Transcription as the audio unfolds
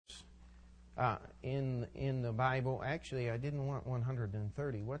in the Bible. Actually, I didn't want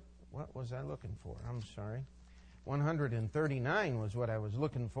 130. What was I looking for? I'm sorry. 139 was what I was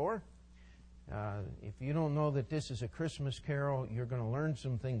looking for. If you don't know that this is a Christmas carol, you're going to learn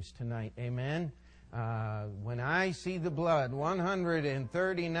some things tonight. Amen. When I see the blood,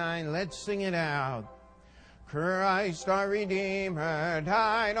 139, let's sing it out. Christ our Redeemer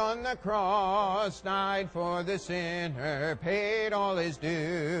died on the cross, died for the sinner, paid all his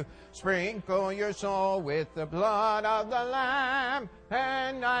due. Sprinkle your soul with the blood of the Lamb,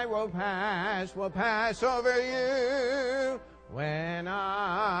 and I will pass over you. When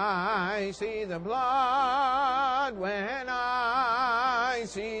I see the blood, when I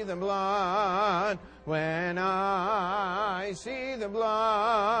see the blood, when I see the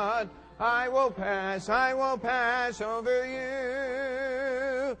blood, I will pass over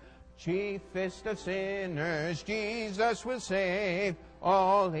you. Chiefest of sinners, Jesus will save.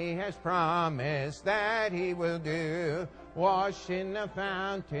 All he has promised that he will do. Wash in the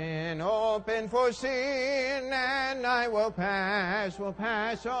fountain, open for sin, and I will pass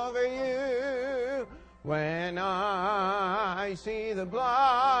over you. When I see the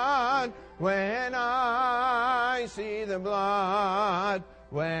blood, when I see the blood,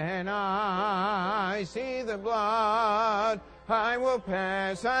 when I see the blood, I will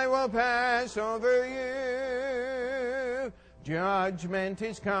pass over you. Judgment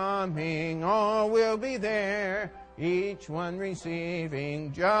is coming, all will be there, each one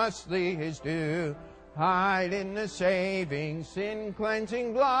receiving justly his due. Hide in the saving,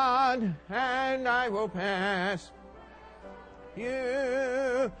 sin-cleansing blood, and I will pass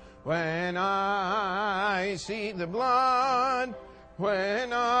you. When I see the blood,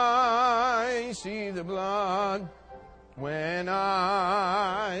 when I see the blood, when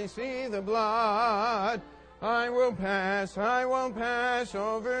I see the blood, I will pass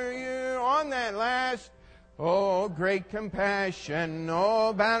over you. On that last, oh, great compassion,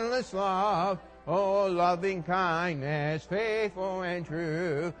 oh, boundless love, oh, loving kindness, faithful and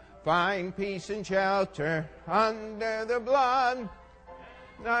true, find peace and shelter under the blood.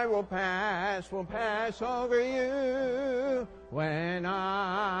 I will pass over you. When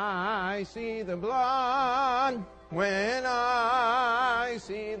I see the blood, when I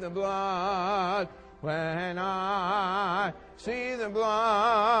see the blood, when I see the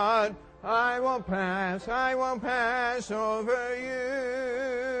blood, I will pass over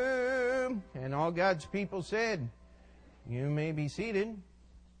you. And all God's people said, you may be seated.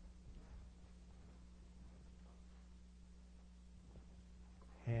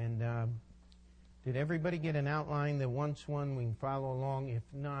 And did everybody get an outline that once one we can follow along? If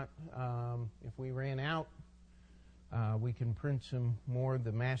not, if we ran out, we can print some more.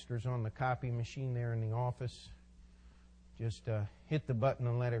 The master's on the copy machine there in the office. Just hit the button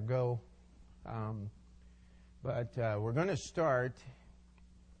and let her go. But we're going to start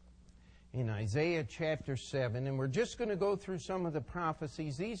in Isaiah chapter 7, and we're just going to go through some of the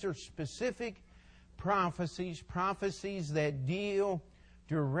prophecies. These are specific prophecies that deal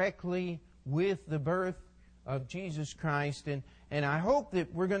directly with the birth of Jesus Christ. And I hope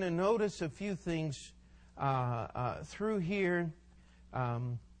that we're going to notice a few things through here. I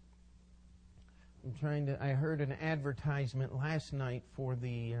heard an advertisement last night for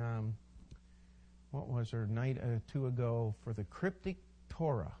the, what was her, night or two ago, for the Cryptic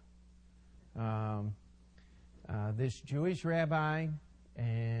Torah. This Jewish rabbi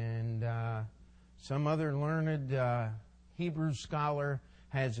and some other learned Hebrew scholar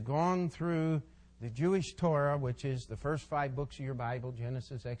has gone through the Jewish Torah, which is the first 5 books of your Bible,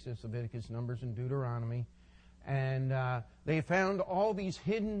 Genesis, Exodus, Leviticus, Numbers, and Deuteronomy. And they found all these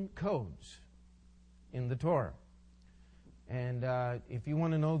hidden codes in the Torah. And if you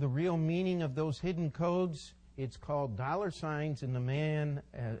want to know the real meaning of those hidden codes, it's called $signs in the man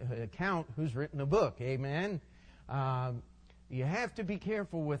account who's written a book. Amen? You have to be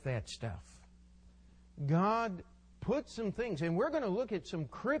careful with that stuff. God put some things, and we're going to look at some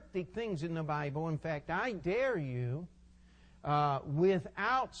cryptic things in the Bible. In fact, I dare you,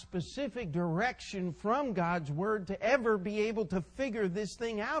 without specific direction from God's Word, to ever be able to figure this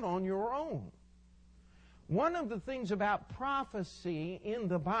thing out on your own. One of the things about prophecy in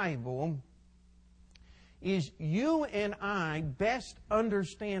the Bible is you and I best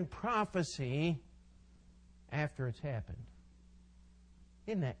understand prophecy after it's happened.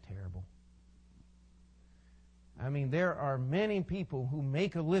 Isn't that terrible? I mean, there are many people who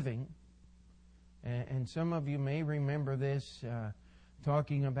make a living, and some of you may remember this,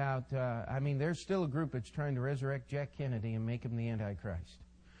 talking about, there's still a group that's trying to resurrect Jack Kennedy and make him the Antichrist.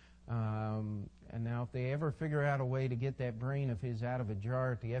 And now if they ever figure out a way to get that brain of his out of a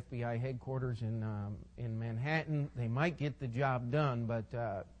jar at the FBI headquarters in Manhattan, they might get the job done,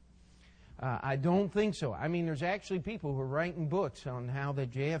 but I don't think so. I mean, there's actually people who are writing books on how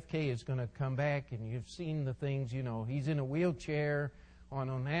that JFK is going to come back, and you've seen the things, you know, he's in a wheelchair on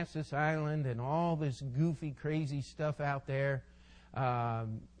Onassis Island and all this goofy, crazy stuff out there. I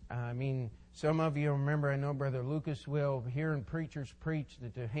mean, some of you remember, I know Brother Lucas will, hearing preachers preach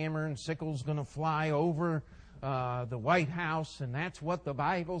that the hammer and sickle's going to fly over the White House, and that's what the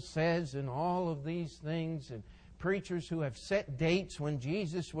Bible says, and all of these things, and preachers who have set dates when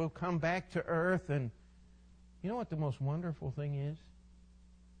Jesus will come back to earth. And you know what the most wonderful thing is?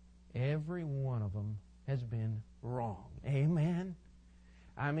 Every one of them has been wrong. Amen?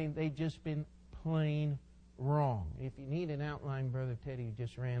 I mean, they've just been plain wrong. If you need an outline, Brother Teddy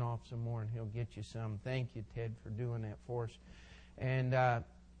just ran off some more and he'll get you some. Thank you, Ted, for doing that for us. And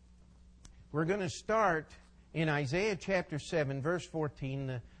we're going to start in Isaiah chapter 7, verse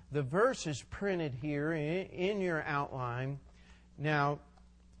 14. The verse is printed here in your outline. Now,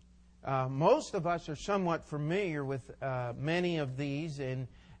 most of us are somewhat familiar with many of these, and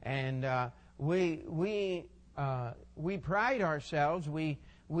we pride ourselves.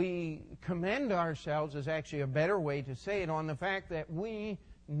 We commend ourselves, is actually a better way to say it, on the fact that we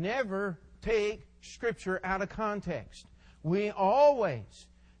never take Scripture out of context. We always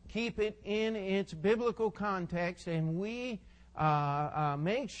keep it in its biblical context, and we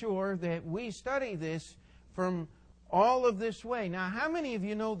make sure that we study this from all of this way. Now, how many of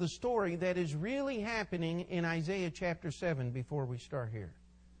you know the story that is really happening in Isaiah chapter 7 before we start here?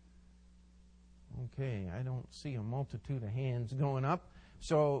 Okay, I don't see a multitude of hands going up.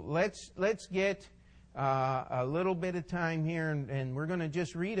 So let's get a little bit of time here, and we're going to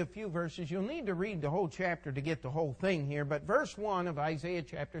just read a few verses. You'll need to read the whole chapter to get the whole thing here. But verse 1 of Isaiah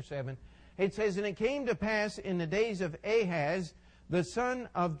chapter 7, it says, "And it came to pass in the days of Ahaz, the son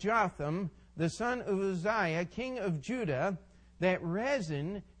of Jotham, the son of Uzziah, king of Judah, that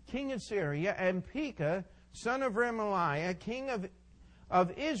Rezin, king of Syria, and Pekah, son of Remaliah, king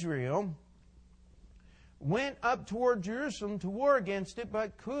of Israel, went up toward Jerusalem to war against it,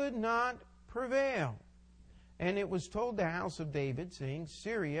 but could not prevail. And it was told the house of David, saying,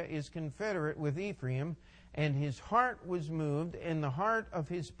 Syria is confederate with Ephraim, and his heart was moved, and the heart of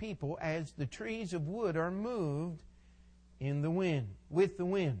his people, as the trees of wood are moved in the wind, with the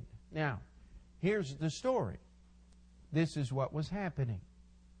wind." Now, here's the story. This is what was happening.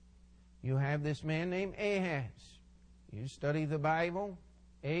 You have this man named Ahaz. You study the Bible.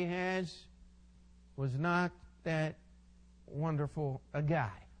 Ahaz was not that wonderful a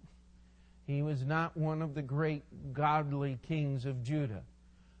guy. He was not one of the great godly kings of Judah.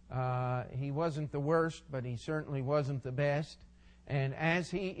 He wasn't the worst, but he certainly wasn't the best. And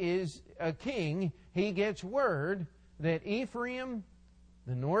as he is a king, he gets word that Ephraim,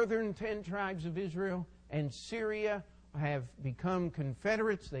 the northern 10 tribes of Israel, and Syria have become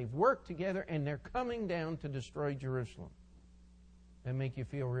confederates. They've worked together, and they're coming down to destroy Jerusalem. That'd make you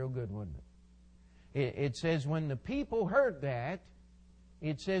feel real good, wouldn't it? It says when the people heard that,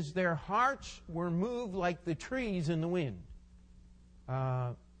 it says their hearts were moved like the trees in the wind.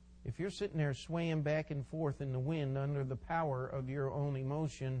 If you're sitting there swaying back and forth in the wind under the power of your own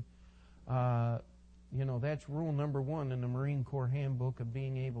emotion, you know, that's rule number 1 in the Marine Corps handbook of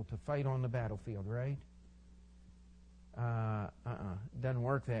being able to fight on the battlefield, right? Doesn't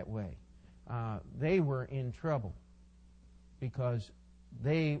work that way. They were in trouble because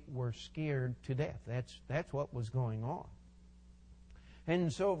they were scared to death. That's what was going on.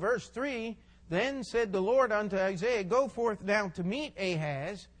 And so verse 3, "Then said the Lord unto Isaiah, Go forth now to meet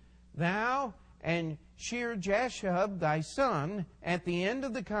Ahaz, thou and Shear-Jashub thy son, at the end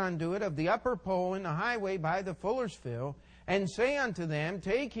of the conduit of the upper pole in the highway by the fuller's fill, and say unto them,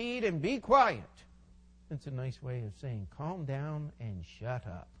 Take heed and be quiet." That's a nice way of saying, calm down and shut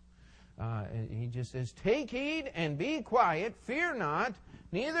up. He just says, "Take heed and be quiet, fear not,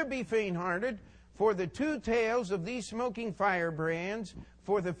 neither be faint-hearted, for the 2 tails of these smoking firebrands,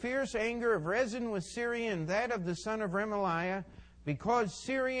 for the fierce anger of Rezin with Syria and that of the son of Remaliah, because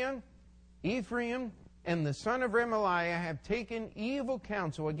Syria, Ephraim, and the son of Remaliah have taken evil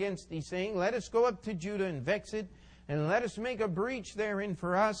counsel against thee, saying, Let us go up to Judah and vex it, and let us make a breach therein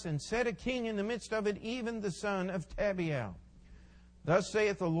for us, and set a king in the midst of it, even the son of Tabiel. Thus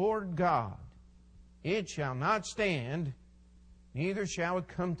saith the Lord God, It shall not stand, neither shall it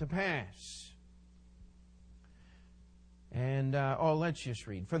come to pass." And, let's just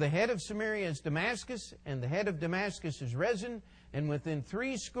read. "For the head of Samaria is Damascus, and the head of Damascus is Rezin, and within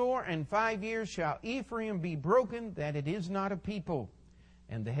 65 years shall Ephraim be broken, that it is not a people.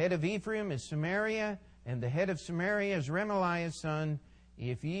 and the head of Ephraim is Samaria, and the head of Samaria is Remaliah's son.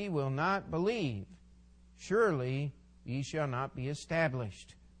 If ye will not believe, surely ye shall not be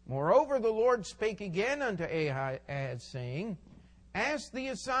established. Moreover, the Lord spake again unto Ahaz, saying, Ask thee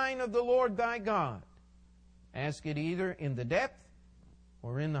a sign of the Lord thy God. Ask it either in the depth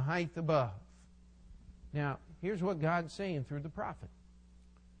or in the height above. Now, here's what God's saying through the prophet.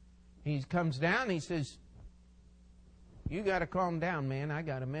 He comes down and he says, you got to calm down, man. I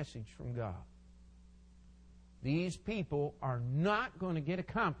got a message from God. These people are not going to get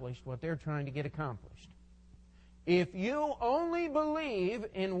accomplished what they're trying to get accomplished. If you only believe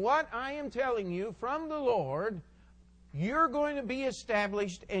in what I am telling you from the Lord, you're going to be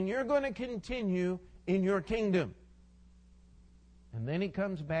established and you're going to continue in your kingdom. And then he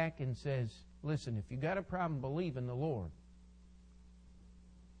comes back and says, listen, if you got a problem believing the Lord,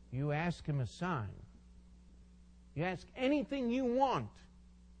 you ask Him a sign. You ask anything you want,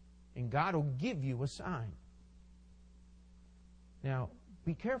 and God will give you a sign. Now,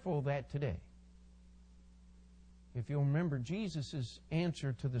 be careful of that today. If you'll remember, Jesus'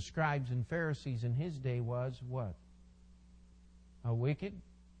 answer to the scribes and Pharisees in His day was what? A wicked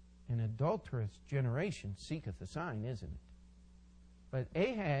and adulterous generation seeketh a sign, isn't it? But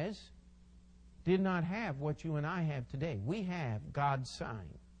Ahaz did not have what you and I have today. We have God's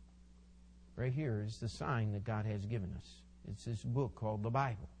sign. Right here is the sign that God has given us. It's this book called the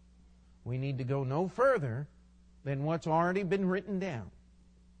Bible. We need to go no further than what's already been written down.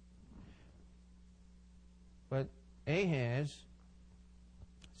 But Ahaz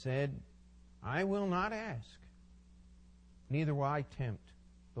said, I will not ask, neither will I tempt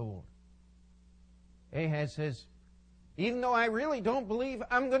the Lord. Ahaz says, even though I really don't believe,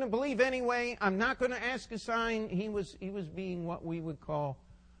 I'm going to believe anyway. I'm not going to ask a sign. He was being what we would call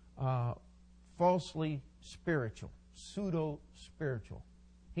falsely spiritual, pseudo-spiritual.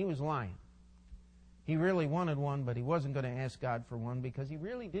 He was lying. He really wanted one, but he wasn't going to ask God for one because he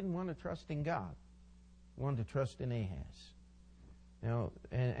really didn't want to trust in God. He wanted to trust in Ahaz. Now,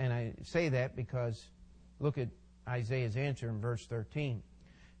 and I say that because look at Isaiah's answer in verse 13.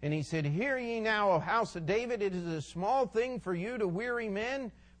 And he said, Hear ye now, O house of David, it is a small thing for you to weary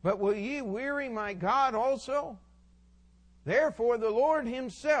men, but will ye weary my God also? Therefore the Lord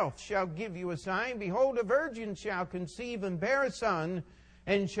Himself shall give you a sign. Behold, a virgin shall conceive and bear a son,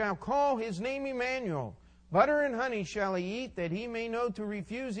 and shall call his name Emmanuel. Butter and honey shall he eat, that he may know to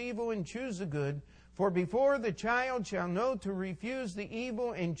refuse evil and choose the good. For before the child shall know to refuse the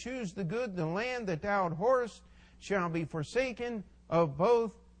evil and choose the good, the land that thou abhorrest shall be forsaken of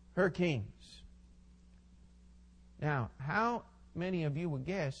both her kings. Now, how many of you would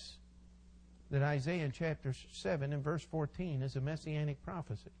guess that Isaiah chapter 7 and verse 14 is a messianic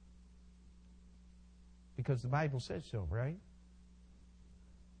prophecy? Because the Bible says so, right?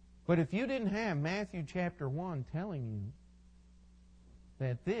 But if you didn't have Matthew chapter 1 telling you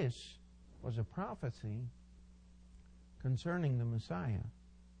that this was a prophecy concerning the Messiah,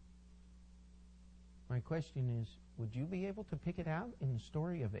 my question is, would you be able to pick it out in the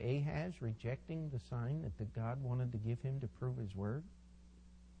story of Ahaz rejecting the sign that God wanted to give him to prove His word?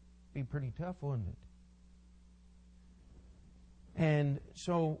 Be pretty tough, wouldn't it? And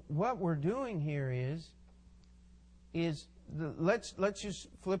so what we're doing here is let's just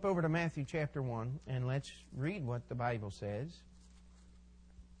flip over to Matthew chapter 1 and let's read what the Bible says.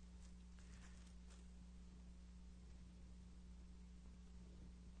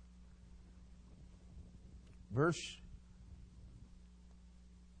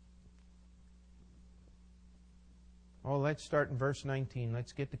 Let's start in verse 19.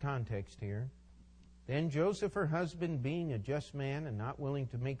 Let's get the context here. Then Joseph, her husband, being a just man and not willing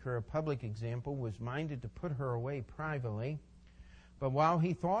to make her a public example, was minded to put her away privately. But while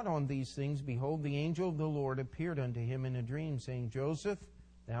he thought on these things, behold, the angel of the Lord appeared unto him in a dream, saying, Joseph,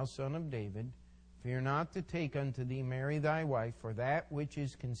 thou son of David, fear not to take unto thee Mary thy wife, for that which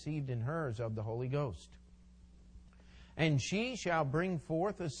is conceived in her is of the Holy Ghost. And she shall bring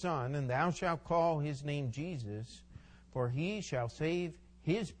forth a son, and thou shalt call his name Jesus, for he shall save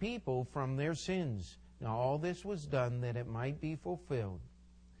his people from their sins. Now all this was done that it might be fulfilled,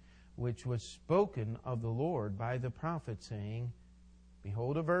 which was spoken of the Lord by the prophet, saying,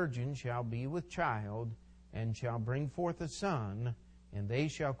 Behold, a virgin shall be with child, and shall bring forth a son, and they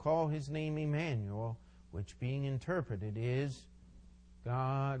shall call his name Emmanuel, which being interpreted is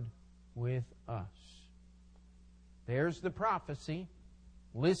God with us. There's the prophecy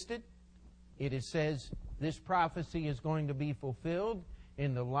listed. It says this prophecy is going to be fulfilled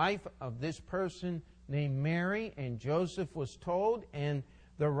in the life of this person named Mary, and Joseph was told, and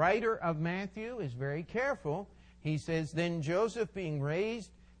the writer of Matthew is very careful, He says, "Then Joseph, being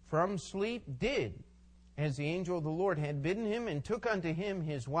raised from sleep, did as the angel of the Lord had bidden him, and took unto him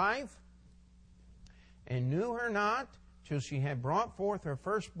his wife, and knew her not till she had brought forth her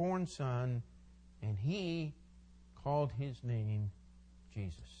firstborn son, and he called his name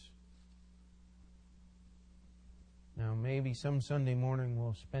Jesus." Now, maybe some Sunday morning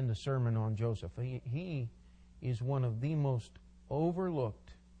we'll spend a sermon on Joseph. He is one of the most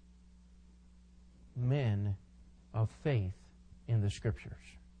overlooked men of faith in the Scriptures.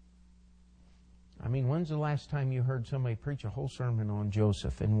 I mean, when's the last time you heard somebody preach a whole sermon on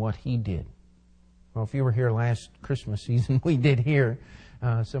Joseph and what he did? Well, if you were here last Christmas season, we did hear.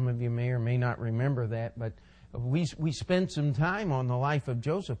 Some of you may or may not remember that, but we spent some time on the life of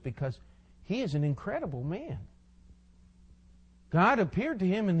Joseph because he is an incredible man. God appeared to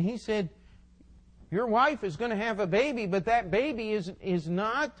him and He said, "Your wife is going to have a baby, but that baby is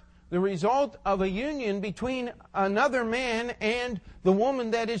not the result of a union between another man and the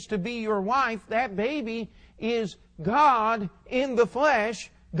woman that is to be your wife. That baby is God in the flesh.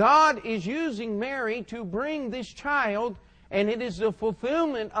 God is using Mary to bring this child, and it is the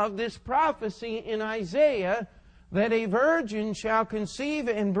fulfillment of this prophecy in Isaiah that a virgin shall conceive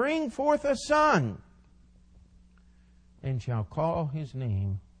and bring forth a son, and shall call his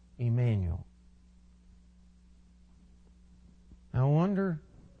name Emmanuel." I wonder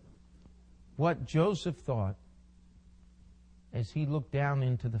what Joseph thought as he looked down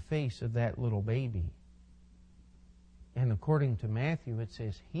into the face of that little baby. And according to Matthew, it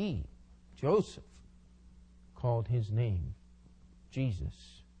says he, Joseph, called his name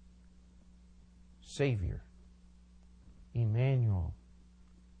Jesus, Savior, Emmanuel,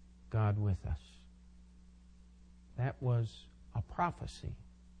 God with us. That was a prophecy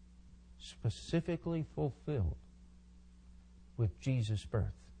specifically fulfilled with Jesus'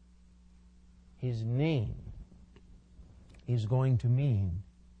 birth. His name is going to mean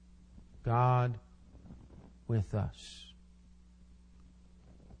God with us.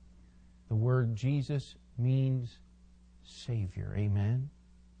 The word Jesus means Savior. Amen?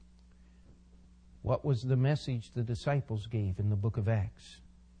 What was the message the disciples gave in the book of Acts?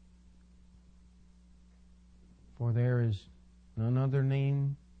 "For there is none other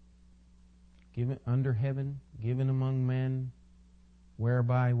name given under heaven, given among men,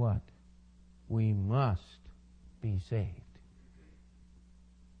 whereby" what? "We must be saved."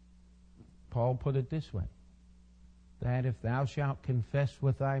 Paul put it this way, that if thou shalt confess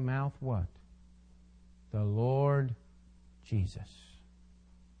with thy mouth what? The Lord Jesus.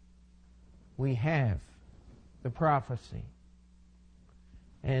 We have the prophecy.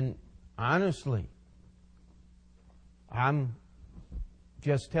 And honestly, I'm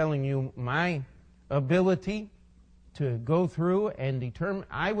just telling you my ability to go through and determine.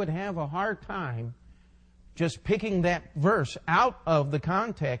 I would have a hard time just picking that verse out of the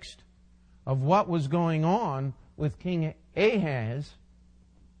context of what was going on with King Ahaz.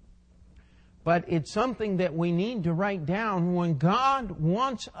 But it's something that we need to write down when God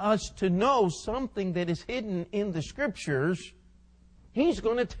wants us to know something that is hidden in the Scriptures. He's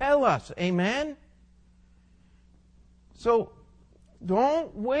going to tell us. Amen? So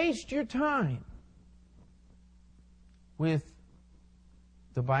don't waste your time with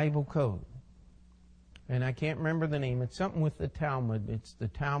the Bible code. And I can't remember the name. It's something with the Talmud. It's the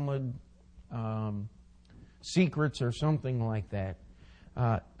Talmud Secrets or something like that.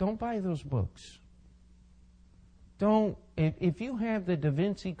 Don't buy those books. Don't. If you have the Da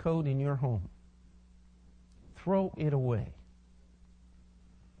Vinci Code in your home, throw it away.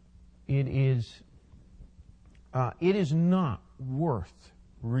 It is not worth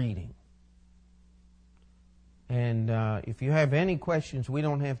reading. And if you have any questions, we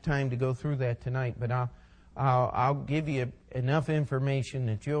don't have time to go through that tonight, but I'll give you enough information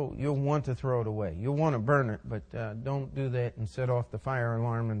that you'll want to throw it away. You'll want to burn it, but don't do that and set off the fire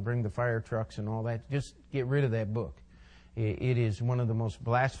alarm and bring the fire trucks and all that. Just get rid of that book. It is one of the most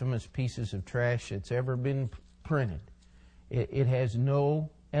blasphemous pieces of trash that's ever been printed. It has no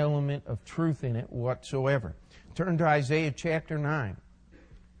element of truth in it whatsoever. Turn to Isaiah chapter 9.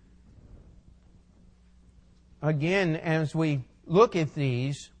 Again, as we look at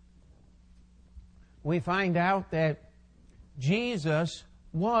these, we find out that Jesus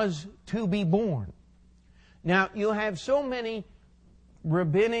was to be born. Now, you have so many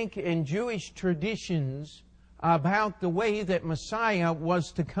rabbinic and Jewish traditions about the way that Messiah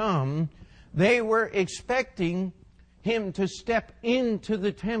was to come. They were expecting Him to step into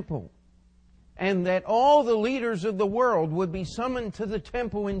the temple, and that all the leaders of the world would be summoned to the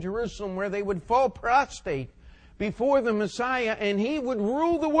temple in Jerusalem, where they would fall prostrate before the Messiah, and He would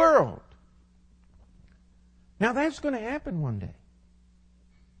rule the world. Now that's going to happen one day.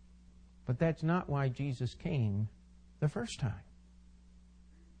 But that's not why Jesus came the first time.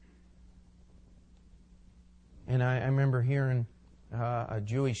 And I remember hearing a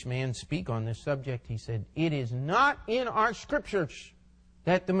Jewish man speak on this subject. He said, "It is not in our Scriptures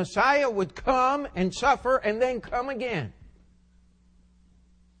that the Messiah would come and suffer and then come again."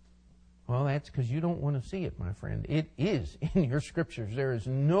 Well, that's because you don't want to see it, my friend. It is in your Scriptures. There is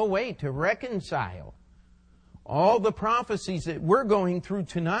no way to reconcile all the prophecies that we're going through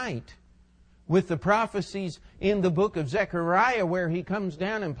tonight with the prophecies in the book of Zechariah, where he comes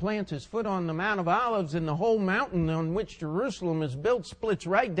down and plants his foot on the Mount of Olives, and the whole mountain on which Jerusalem is built splits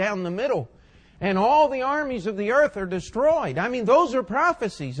right down the middle, and all the armies of the earth are destroyed. I mean, those are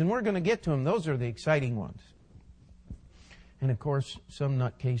prophecies, and we're going to get to them. Those are the exciting ones. And of course, some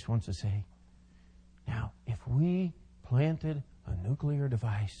nutcase wants to say, now, if we planted a nuclear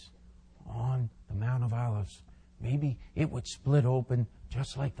device on the Mount of Olives, maybe it would split open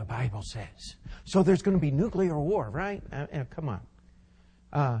just like the Bible says. So there's going to be nuclear war, right? Come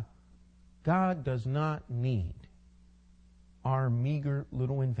on. God does not need our meager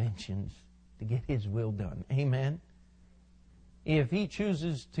little inventions to get His will done. Amen? If He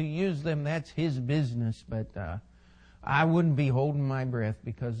chooses to use them, that's His business. But I wouldn't be holding my breath,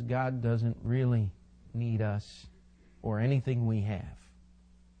 because God doesn't really need us or anything we have.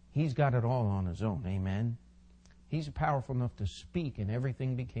 He's got it all on His own. Amen? He's powerful enough to speak, and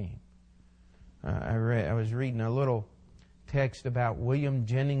everything became. I was reading a little text about William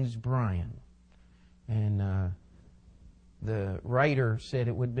Jennings Bryan, and the writer said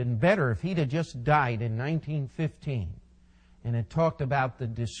it would have been better if he'd have just died in 1915. And it talked about the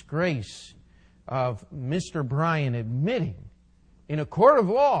disgrace of Mr. Bryan admitting in a court of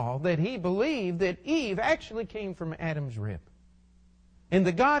law that he believed that Eve actually came from Adam's rib, and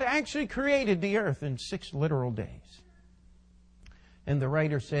that God actually created the earth in 6 literal days. And the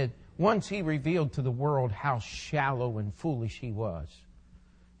writer said, once he revealed to the world how shallow and foolish he was,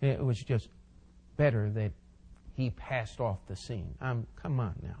 it was just better that he passed off the scene. Come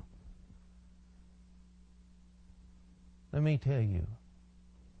on now. Let me tell you,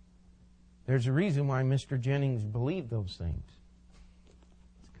 there's a reason why Mr. Jennings believed those things.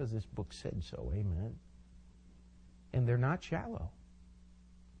 It's because this book said so, amen. And they're not shallow.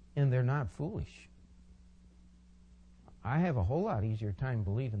 And they're not foolish. I have a whole lot easier time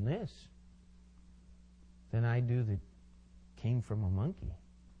believing this than I do that came from a monkey.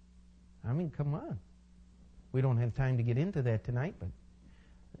 I mean, come on. We don't have time to get into that tonight,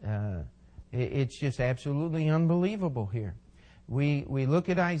 but it's just absolutely unbelievable here. We look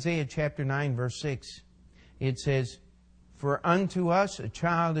at Isaiah chapter 9, verse 6. It says, "For unto us a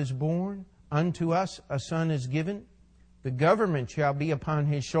child is born, unto us a son is given. The government shall be upon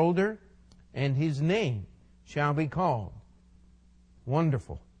His shoulder, and His name shall be called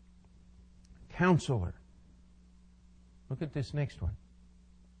Wonderful, Counselor." Look at this next one.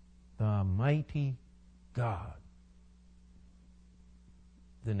 The Mighty God.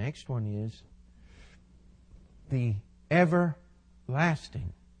 The next one is the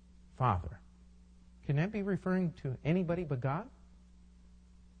Everlasting Father. Can that be referring to anybody but God?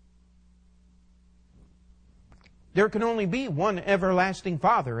 There can only be one everlasting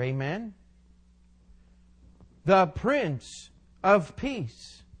Father, amen? The Prince of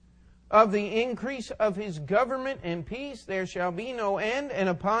Peace. Of the increase of His government and peace there shall be no end, and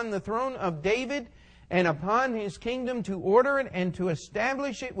upon the throne of David and upon His kingdom, to order it and to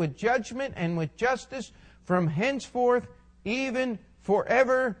establish it with judgment and with justice from henceforth, even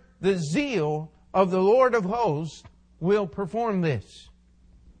forever. The zeal of the Lord of hosts will perform this.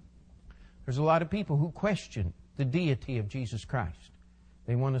 There's a lot of people who question the deity of Jesus Christ.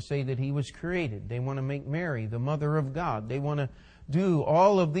 They want to say that He was created. They want to make Mary the mother of God. They want to do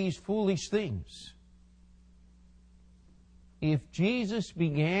all of these foolish things. If Jesus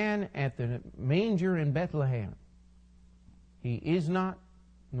began at the manger in Bethlehem, He is not,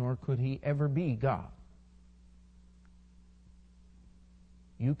 nor could He ever be God.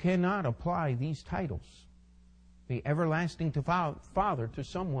 You cannot apply these titles, the everlasting Father, to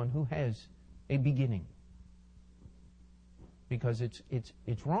someone who has a beginning, because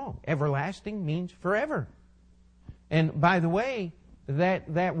it's wrong. Everlasting means forever. And by the way,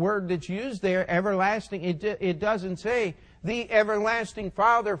 that word that's used there, everlasting, it doesn't say the everlasting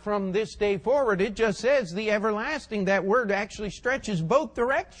Father from this day forward. It just says the everlasting. That word actually stretches both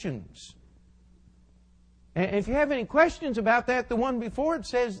directions. And if you have any questions about that, the one before it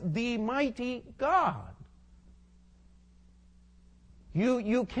says the mighty God.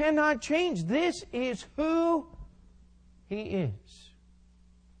 You cannot change. This is who He is.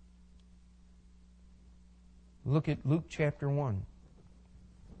 Look at Luke chapter 1.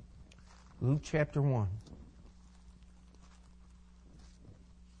 Luke chapter 1.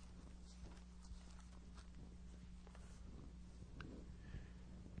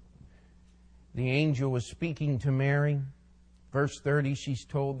 The angel was speaking to Mary. Verse 30, she's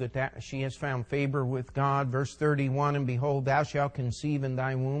told that she has found favor with God. Verse 31, and behold, thou shalt conceive in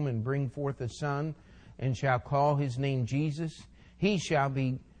thy womb and bring forth a son, and shalt call his name Jesus. He shall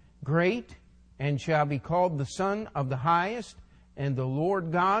be great, and shall be called the Son of the Highest. And the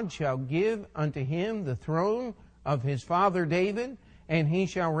Lord God shall give unto him the throne of his father David, and he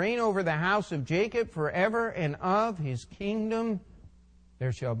shall reign over the house of Jacob forever, and of his kingdom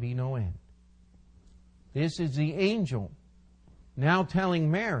there shall be no end. This is the angel now telling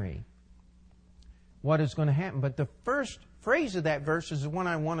Mary what is going to happen. But the first phrase of that verse is the one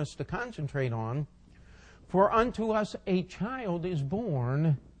I want us to concentrate on. For unto us a child is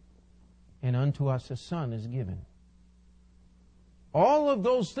born, and unto us a son is given. All of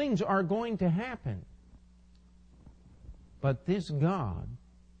those things are going to happen. But this God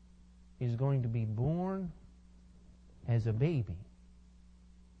is going to be born as a baby.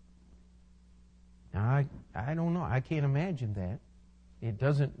 Now, I don't know. I can't imagine that. It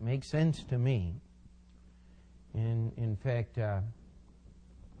doesn't make sense to me. And in fact,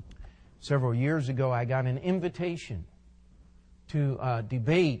 several years ago, I got an invitation to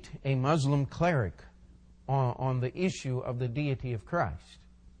debate a Muslim cleric on the issue of the deity of Christ.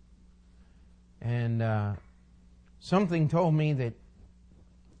 And something told me that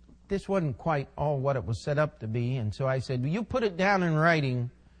this wasn't quite all what it was set up to be. And so I said, "Will you put it down in writing?"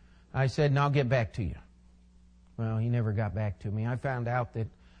 I said, "And I'll get back to you." Well, he never got back to me. I found out that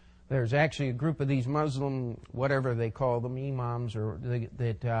there's actually a group of these Muslim, whatever they call them, imams, or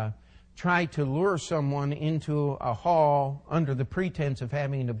that try to lure someone into a hall under the pretense of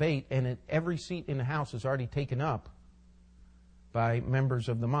having a debate, and every seat in the house is already taken up by members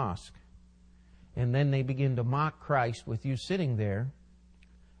of the mosque. And then they begin to mock Christ with you sitting there.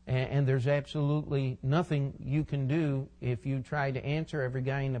 And there's absolutely nothing you can do if you try to answer. Every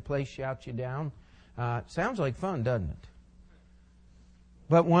guy in the place shouts you down. Sounds like fun, doesn't it?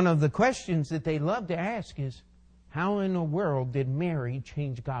 But one of the questions that they love to ask is, how in the world did Mary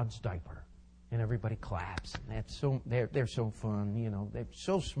change God's diaper? And everybody claps. And that's so they're so fun, you know. They're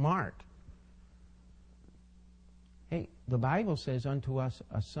so smart. Hey, the Bible says, unto us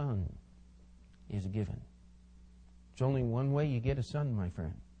a son is given. There's only one way you get a son, my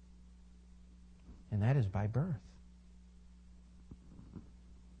friend. And that is by birth.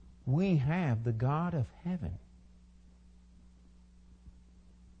 We have the God of heaven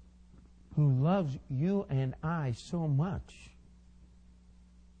who loves you and I so much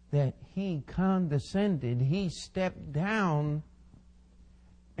that He condescended, He stepped down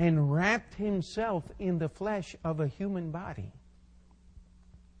and wrapped Himself in the flesh of a human body.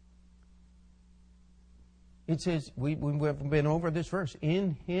 It says, we've been over this verse,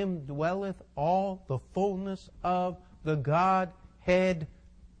 in Him dwelleth all the fullness of the Godhead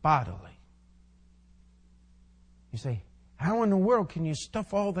bodily. You say, how in the world can you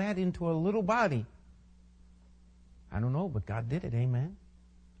stuff all that into a little body? I don't know, but God did it, amen?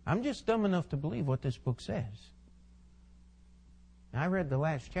 I'm just dumb enough to believe what this book says. I read the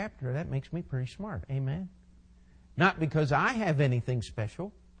last chapter, that makes me pretty smart, amen? Not because I have anything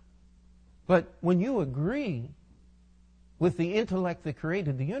special, but when you agree with the intellect that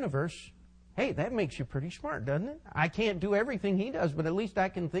created the universe, hey, that makes you pretty smart, doesn't it? I can't do everything He does, but at least I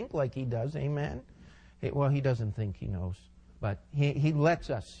can think like He does, amen? Well, He doesn't think He knows, but He lets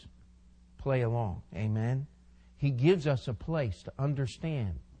us play along, amen? He gives us a place to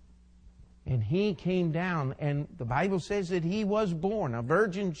understand. And He came down, and the Bible says that He was born. A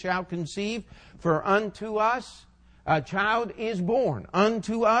virgin shall conceive, for unto us a child is born.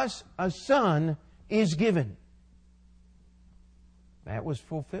 Unto us a son is given. That was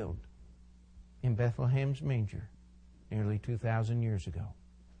fulfilled in Bethlehem's manger nearly 2,000 years ago.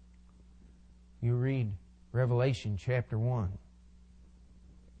 You read Revelation chapter 1.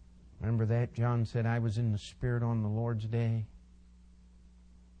 Remember that? John said, I was in the Spirit on the Lord's day.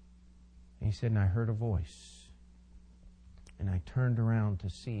 And he said, and I heard a voice. And I turned around to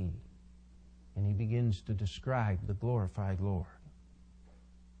see. And he begins to describe the glorified Lord.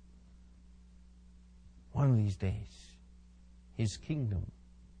 One of these days, His kingdom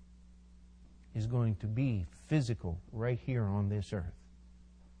is going to be physical right here on this earth.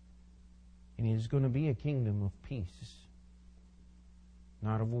 And it is going to be a kingdom of peace,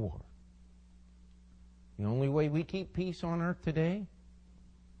 not of war. The only way we keep peace on earth today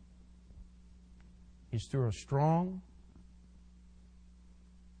is through a strong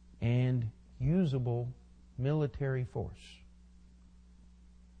and usable military force.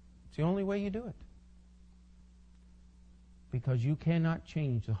 It's the only way you do it. Because you cannot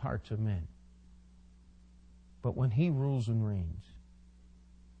change the hearts of men. But when He rules and reigns,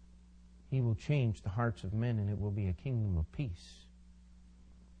 He will change the hearts of men, and it will be a kingdom of peace.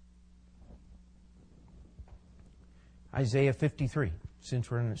 Isaiah 53, since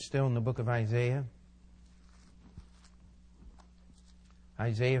we're still in the book of Isaiah.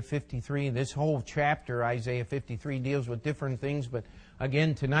 Isaiah 53, this whole chapter, Isaiah 53, deals with different things, but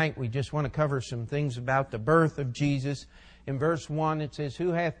again, tonight we just want to cover some things about the birth of Jesus. In verse 1, it says, Who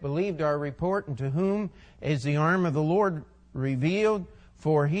hath believed our report, and to whom is the arm of the Lord revealed?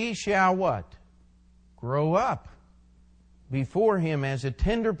 For he shall what? Grow up before him as a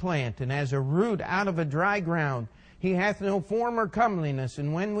tender plant, and as a root out of a dry ground. He hath no form or comeliness,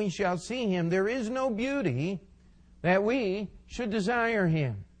 and when we shall see him, there is no beauty that we should desire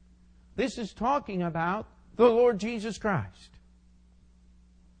him. This is talking about the Lord Jesus Christ.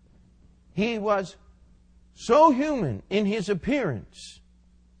 He was so human in His appearance.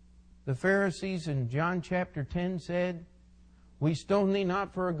 The Pharisees in John chapter 10 said, We stone thee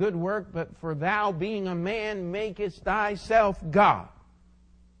not for a good work, but for thou being a man makest thyself God.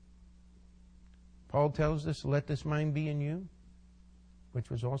 Paul tells us, Let this mind be in you, which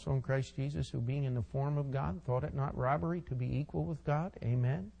was also in Christ Jesus, who being in the form of God, thought it not robbery to be equal with God.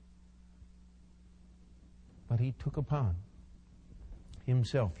 Amen. But He took upon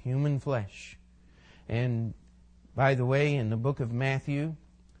Himself human flesh. And by the way, in the book of Matthew,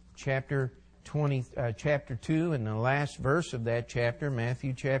 chapter 2, in the last verse of that chapter,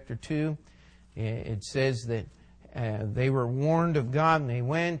 Matthew chapter 2, it says that they were warned of God, and they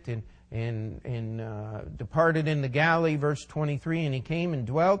went and departed into Galilee, verse 23, and He came and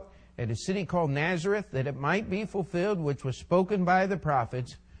dwelt at a city called Nazareth, that it might be fulfilled, which was spoken by the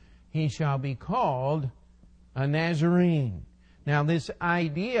prophets, He shall be called a Nazarene. Now, this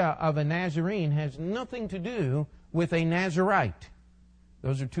idea of a Nazarene has nothing to do with a Nazirite.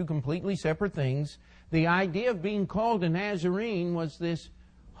 Those are two completely separate things. The idea of being called a Nazarene was this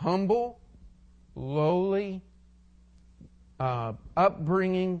humble, lowly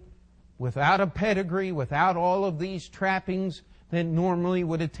upbringing, without a pedigree, without all of these trappings that normally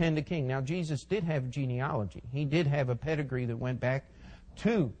would attend a king. Now, Jesus did have genealogy. He did have a pedigree that went back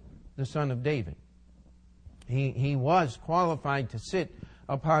to the son of David. He was qualified to sit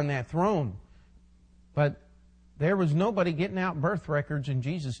upon that throne. But there was nobody getting out birth records in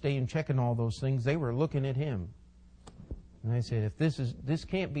Jesus' day and checking all those things. They were looking at Him. And they said, if this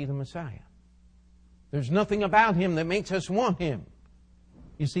can't be the Messiah. There's nothing about Him that makes us want Him.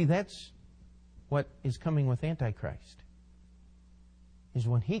 You see, that's what is coming with Antichrist. Is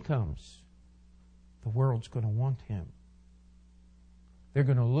when He comes, the world's going to want Him. They're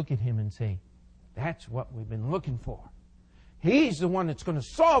going to look at Him and say, that's what we've been looking for. He's the one that's going to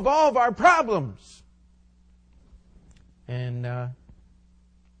solve all of our problems. And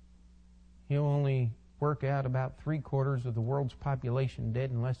He'll only work out about 3/4 of the world's population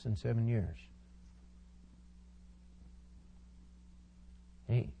dead in less than 7 years.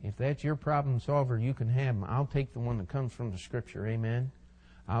 Hey, if that's your problem solver, you can have him. I'll take the one that comes from the Scripture. Amen.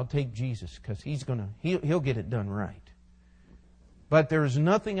 I'll take Jesus, because he'll get it done right. But there's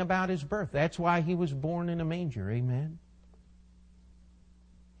nothing about His birth. That's why He was born in a manger. Amen.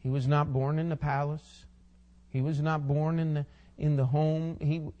 He was not born in the palace. He was not born in the home.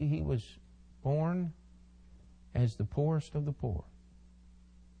 He was born as the poorest of the poor.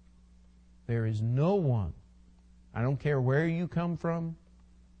 There is no one, I don't care where you come from,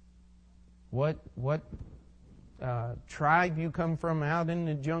 what tribe you come from out in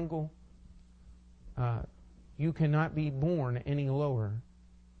the jungle, you cannot be born any lower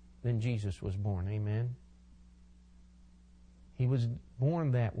than Jesus was born. Amen. He was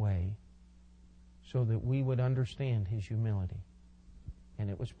born that way so that we would understand His humility.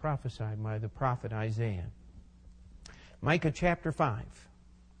 And it was prophesied by the prophet Isaiah. Micah chapter 5.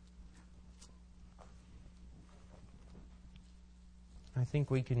 I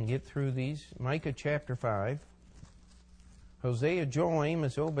think we can get through these. Micah chapter 5. Hosea, Joel,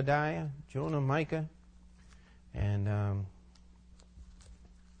 Amos, Obadiah, Jonah, Micah. And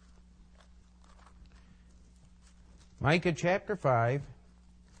Micah chapter 5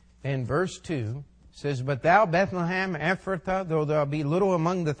 and verse 2 says, But thou, Bethlehem Ephrathah, though thou be little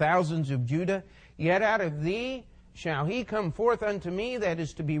among the thousands of Judah, yet out of thee shall he come forth unto me, that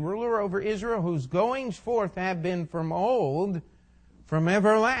is to be ruler over Israel, whose goings forth have been from old, from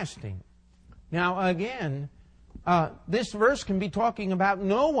everlasting. Now again, this verse can be talking about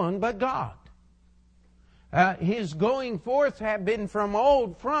no one but God. His going forth have been from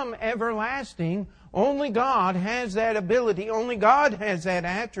old, from everlasting. Only God has that ability. Only God has that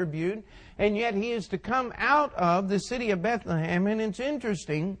attribute. And yet He is to come out of the city of Bethlehem. And it's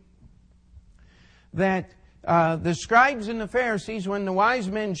interesting that the scribes and the Pharisees, when the wise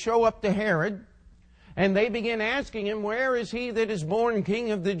men show up to Herod, and they begin asking him, "Where is he that is born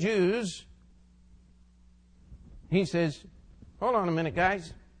King of the Jews?" He says, "Hold on a minute,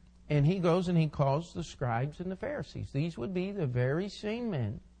 guys." And he goes and he calls the scribes and the Pharisees. These would be the very same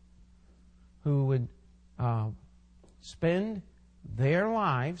men who would spend their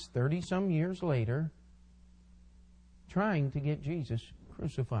lives 30-some years later trying to get Jesus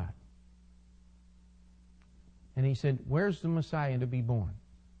crucified. And he said, "Where's the Messiah to be born?"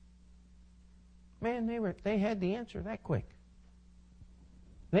 Man, they had the answer that quick.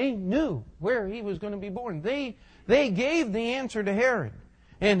 They knew where he was going to be born. They gave the answer to Herod.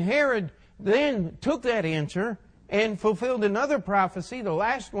 And Herod then took that answer and fulfilled another prophecy, the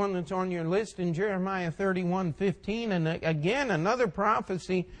last one that's on your list in Jeremiah 31:15. And again, another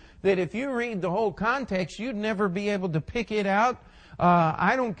prophecy that if you read the whole context, you'd never be able to pick it out.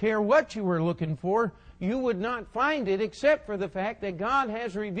 I don't care what you were looking for. You would not find it except for the fact that God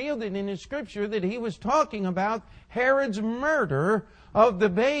has revealed it in His Scripture that He was talking about Herod's murder of the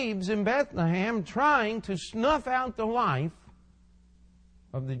babes in Bethlehem, trying to snuff out the life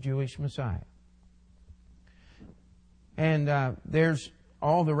of the Jewish Messiah. And there's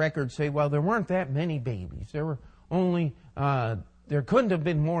all the records say, well, there weren't that many babies. There were only, there couldn't have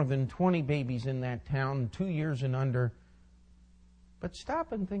been more than 20 babies in that town, 2 years and under. But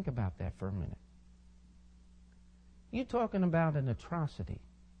stop and think about that for a minute. You're talking about an atrocity.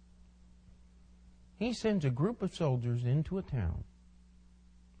 He sends a group of soldiers into a town,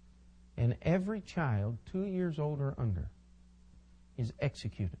 and every child 2 years old or under is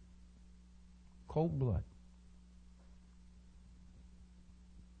executed. Cold blood.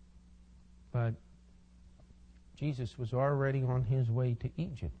 But Jesus was already on His way to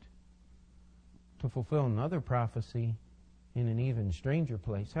Egypt to fulfill another prophecy in an even stranger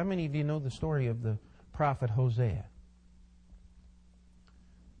place. How many of you know the story of the prophet Hosea?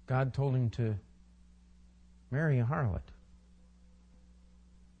 God told him to marry a harlot.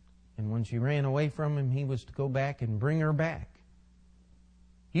 And when she ran away from him, he was to go back and bring her back.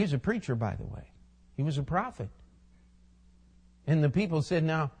 He was a preacher, by the way. He was a prophet. And the people said,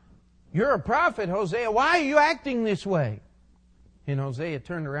 "Now, you're a prophet, Hosea. Why are you acting this way?" And Hosea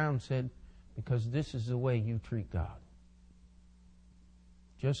turned around and said, "Because this is the way you treat God.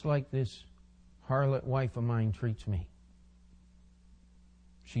 Just like this harlot wife of mine treats me.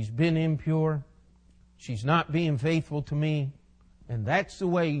 She's been impure. She's not being faithful to me. And that's the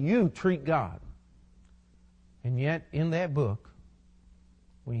way you treat God." And yet, in that book,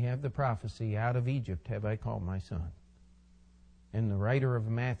 we have the prophecy, "Out of Egypt have I called my son." And the writer of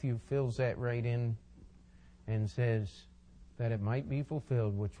Matthew fills that right in and says that it might be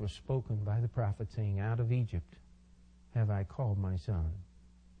fulfilled, which was spoken by the prophet, saying, "Out of Egypt have I called my son."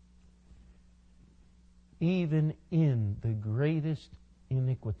 Even in the greatest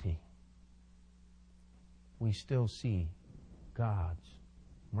iniquity, we still see God's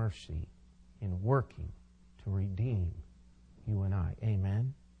mercy in working to redeem you and I.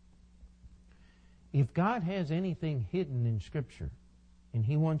 Amen? If God has anything hidden in Scripture and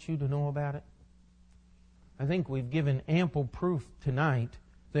He wants you to know about it, I think we've given ample proof tonight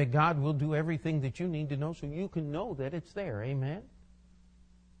that God will do everything that you need to know so you can know that it's there. Amen?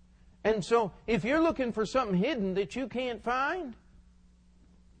 And so, if you're looking for something hidden that you can't find,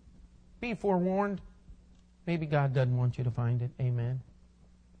 be forewarned. Maybe God doesn't want you to find it. Amen?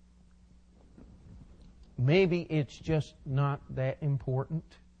 Maybe it's just not that important.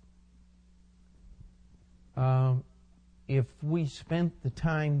 If we spent the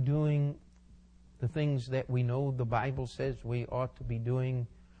time doing the things that we know the Bible says we ought to be doing,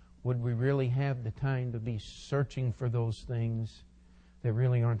 would we really have the time to be searching for those things that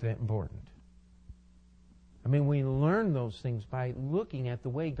really aren't that important? I mean, we learn those things by looking at the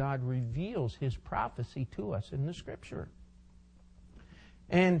way God reveals His prophecy to us in the Scripture.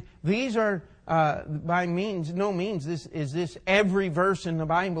 And these are, by no means, this every verse in the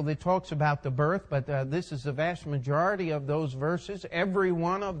Bible that talks about the birth, but this is the vast majority of those verses. Every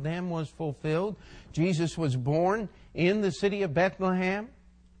one of them was fulfilled. Jesus was born in the city of Bethlehem.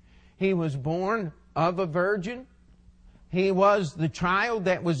 He was born of a virgin. He was the child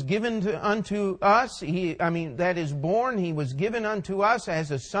that was given unto us. That is born. He was given unto us as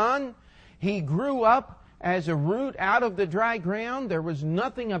a son. He grew up as a root out of the dry ground. There was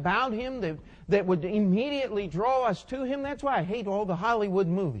nothing about Him that would immediately draw us to Him. That's why I hate all the Hollywood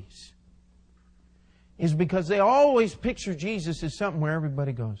movies. Is because they always picture Jesus as something where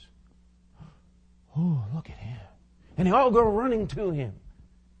everybody goes, Oh, look at him. And they all go running to him.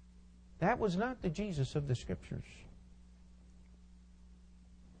 That was not the Jesus of the Scriptures.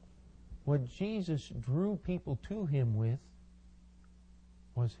 What Jesus drew people to him with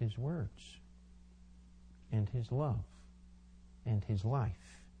was his words and his love and his life.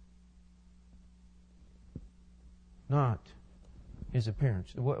 Not his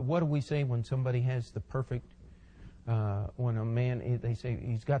appearance. What do we say when somebody has the perfect, when a man, they say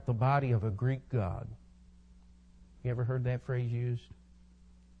he's got the body of a Greek god. You ever heard that phrase used?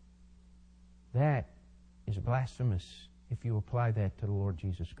 That is blasphemous if you apply that to the Lord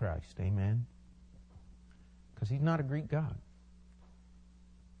Jesus Christ. Amen? Because he's not a Greek god.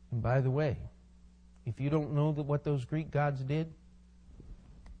 And by the way, if you don't know what those Greek gods did,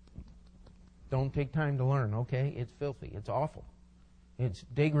 don't take time to learn, okay? It's filthy. It's awful. It's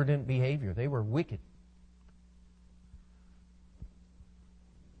degradant behavior. They were wicked.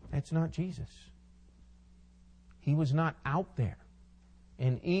 That's not Jesus. He was not out there.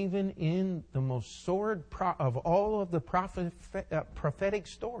 And even in the most sordid of all of the prophetic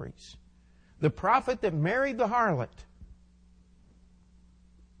stories, the prophet that married the harlot,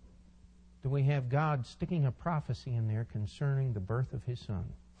 do we have God sticking a prophecy in there concerning the birth of His Son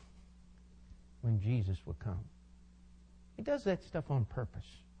when Jesus would come? He does that stuff on purpose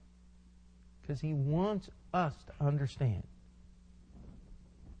because He wants us to understand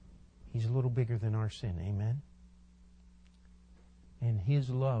He's a little bigger than our sin. Amen? And His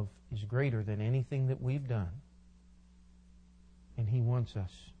love is greater than anything that we've done. And He wants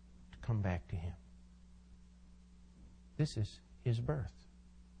us to come back to Him. This is His birth.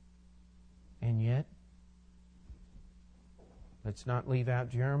 And yet, let's not leave out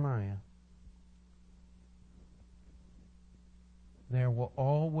Jeremiah. There will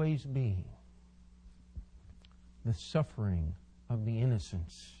always be the suffering of the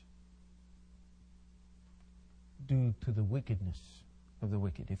innocents due to the wickedness of the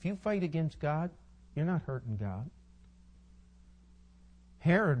wicked. If you fight against God, you're not hurting God.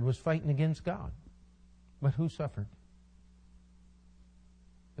 Herod was fighting against God. But who suffered?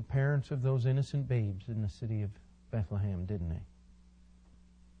 The parents of those innocent babes in the city of Bethlehem, didn't they?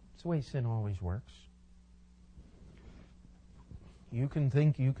 It's the way sin always works. You can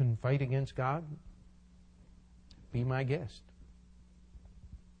think you can fight against God? Be my guest.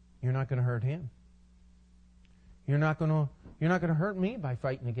 You're not going to hurt Him. You're not going to hurt me by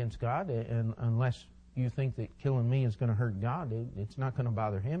fighting against God, and unless you think that killing me is going to hurt God. It's not going to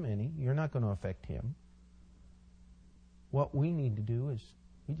bother Him any. You're not going to affect Him. What we need to do is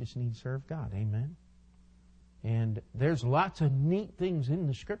we just need to serve God. Amen? And there's lots of neat things in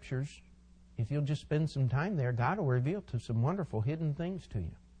the Scriptures. If you'll just spend some time there, God will reveal to some wonderful hidden things to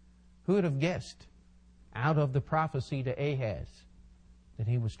you. Who would have guessed out of the prophecy to Ahaz that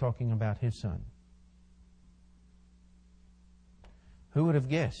he was talking about his son? Who would have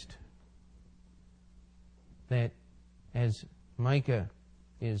guessed that as Micah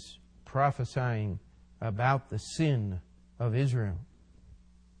is prophesying about the sin of Israel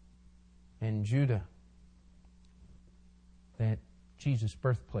and Judah, that Jesus'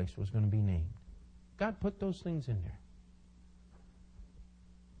 birthplace was going to be named? God put those things in there.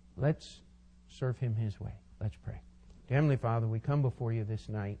 Let's serve Him His way. Let's pray. Dear Heavenly Father, we come before You this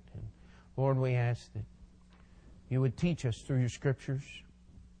night, and Lord, we ask that You would teach us through Your Scriptures.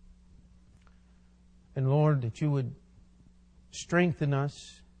 And Lord, that You would strengthen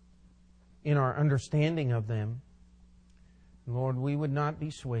us in our understanding of them. Lord, we would not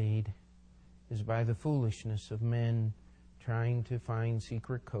be swayed as by the foolishness of men trying to find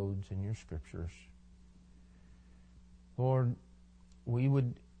secret codes in Your Scriptures. Lord,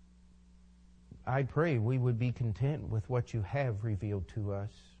 I pray we would be content with what You have revealed to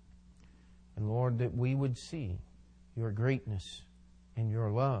us. And Lord, that we would see Your greatness and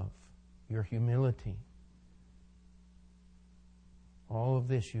Your love, Your humility. All of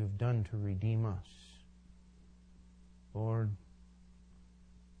this You have done to redeem us. Lord,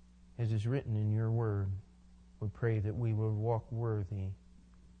 as is written in Your Word, we pray that we will walk worthy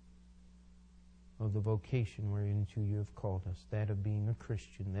of the vocation whereunto You have called us, that of being a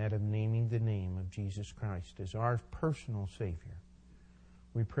Christian, that of naming the name of Jesus Christ as our personal Savior.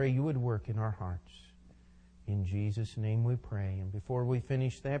 We pray You would work in our hearts. In Jesus' name we pray. And before we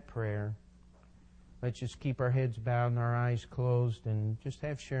finish that prayer, let's just keep our heads bowed and our eyes closed and just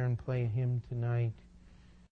have Sharon play a hymn tonight.